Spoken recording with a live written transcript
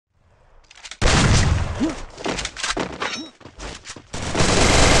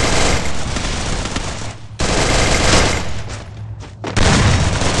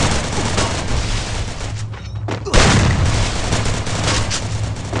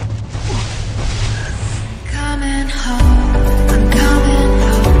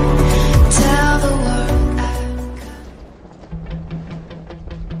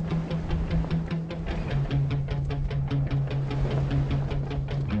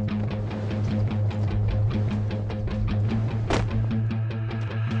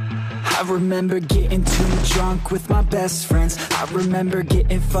I remember getting too drunk with my best friends. I remember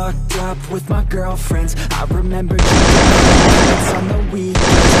getting fucked up with my girlfriends. I remember getting on the weekends. I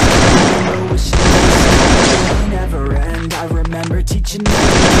remember wishing it never end. I remember teaching me,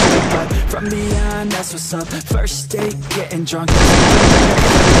 but from beyond, that's what's up. First date, getting drunk.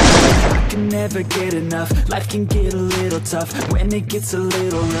 I can never get enough. Life can get a little tough when it gets a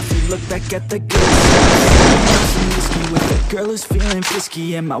little rough. You look back at the good stuff. With a girl who's feeling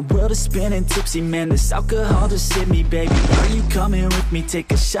frisky and my world is spinning tipsy. Man, this alcohol just hit me, baby. Are you coming with me?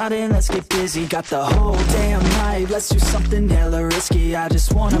 Take a shot and let's get busy. Got the whole damn night, let's do something hella risky. I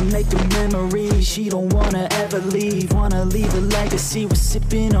just wanna make a memory. She don't wanna ever leave, wanna leave a legacy. We're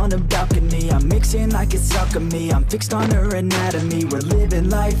sipping on the balcony, I'm mixing like it's alchemy. I'm fixed on her anatomy. We're living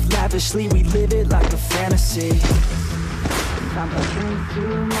life lavishly, we live it like a fantasy. Sometimes I drink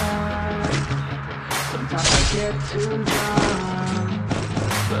too much, sometimes I get too drunk,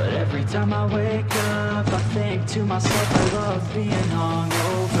 but every time I wake up I think to myself I love being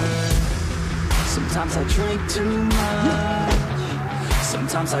hungover. Sometimes I drink too much,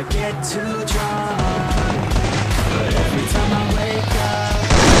 sometimes I get too drunk, but every time I wake up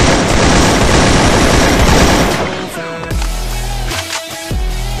over.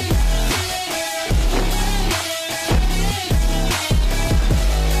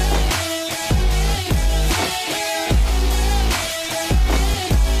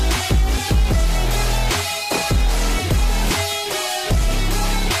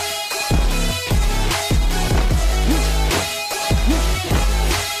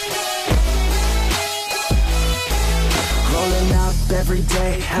 Every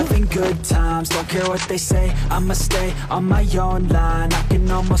day, having good times, don't care what they say, I'ma stay on my own line. I can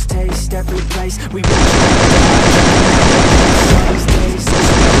almost taste every place we were these days,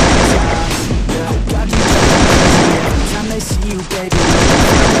 God, you every time they see you, baby,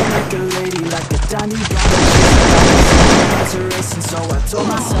 like a lady, like a Donnie racing. So I told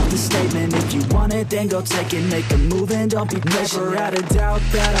myself the statement, if you want it, then go take it. Make a move and don't be patient. Never had a doubt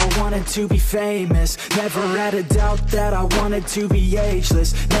that I wanted to be famous. Never had a doubt that I wanted to be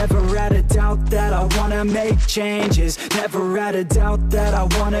ageless. Never had a doubt that I wanna make changes. Never had a doubt that I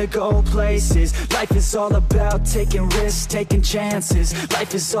wanna go places. Life is all about taking risks, taking chances.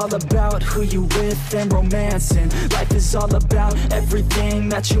 Life is all about who you with and romancing. Life is all about everything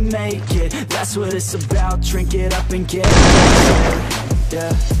that you make it. That's what it's about. Drink it up and get it.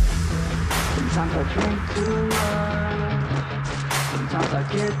 Yeah. Sometimes I drink too much, sometimes I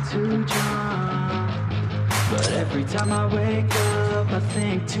get too drunk, but every time I wake up I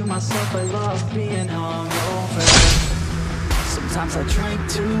think to myself I love being hungover. Sometimes I drink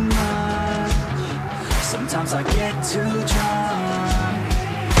too much, sometimes I get too drunk,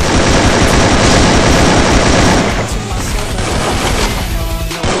 to myself I love being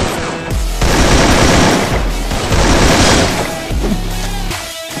hungover.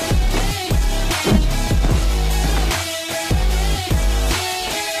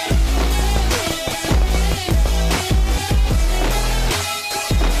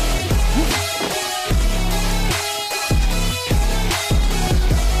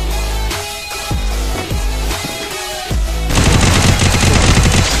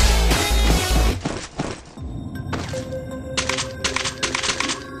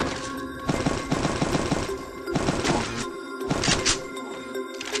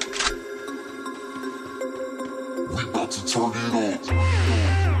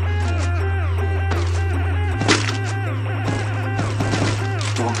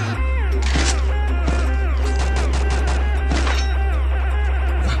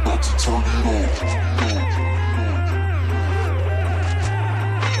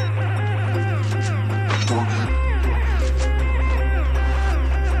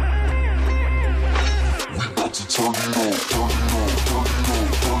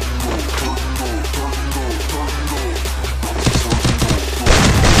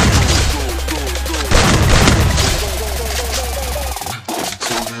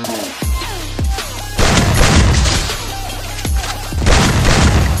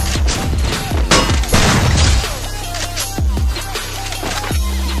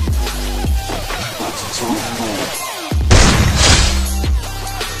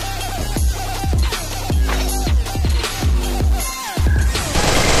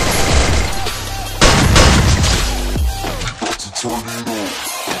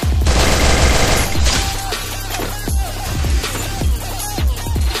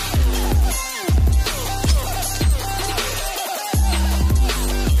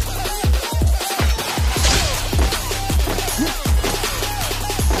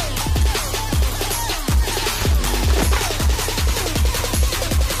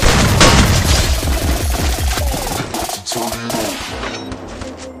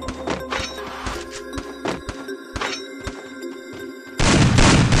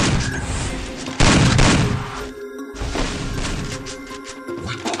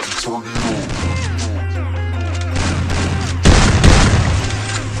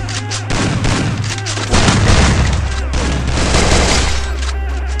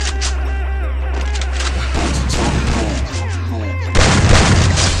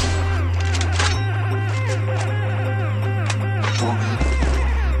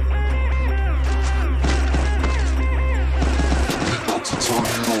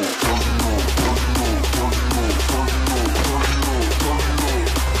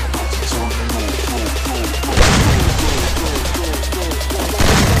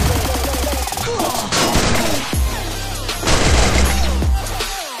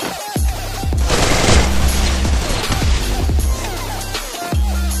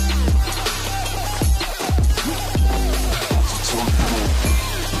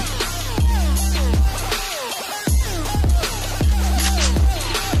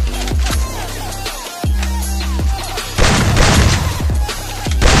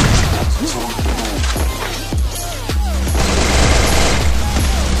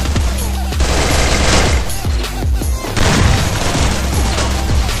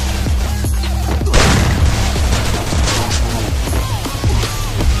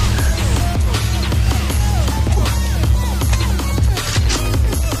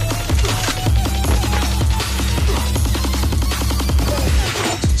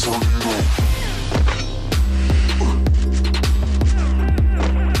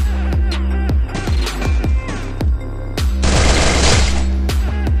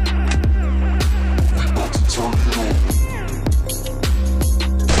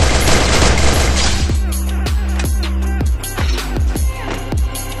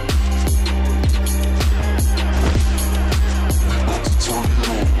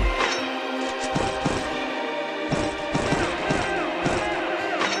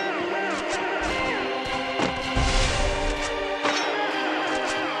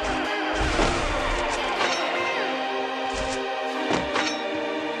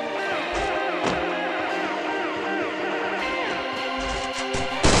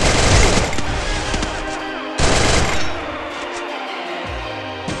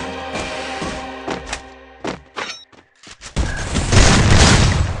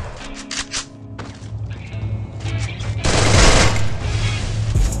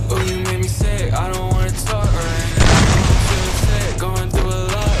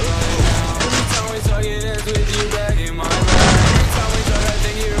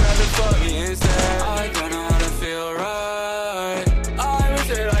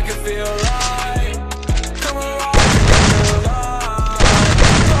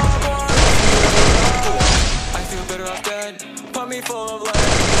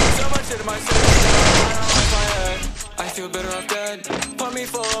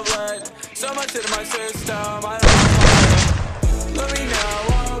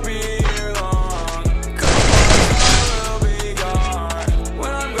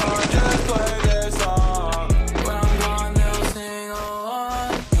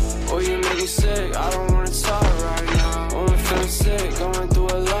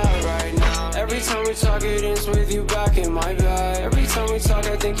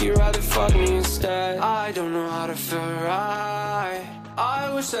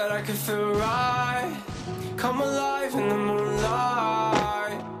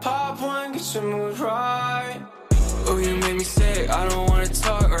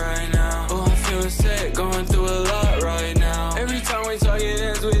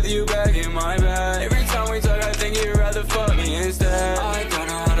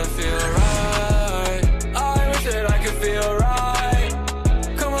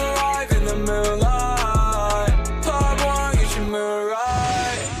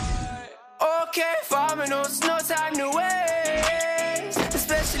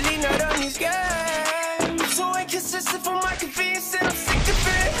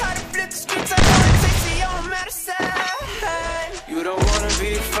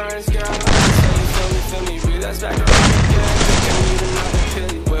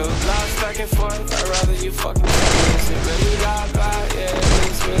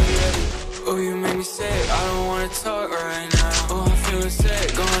 Oh, you made me sick, I don't wanna talk right now. Oh, I feel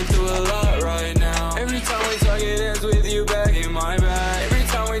sick, going through a lot right now. Every time we talk it ends with you back in my bag. Every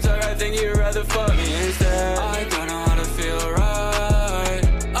time we talk I think you'd rather fuck me instead. I don't know how to feel right.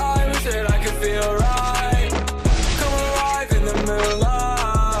 I wish that I could feel right. Come alive in the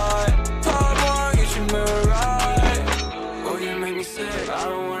moonlight. Pop one, get your mood right. Oh, you make me sick, I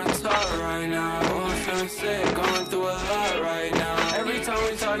don't wanna talk right now. Oh, I'm feeling sick, going through a lot right now. Every time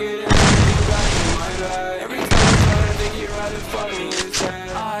we talk it ends with you back in my bag. Every time we talk I think you'd rather fuck me instead.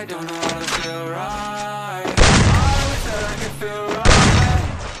 I don't know how to feel right. I wish that I could feel right.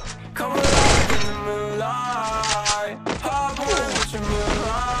 Come alive in the moonlight. Pop one, get your mood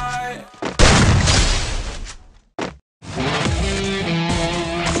right.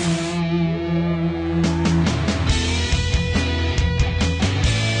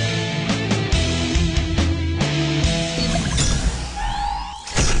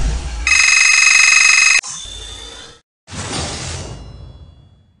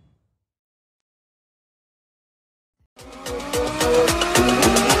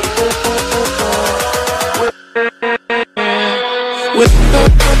 With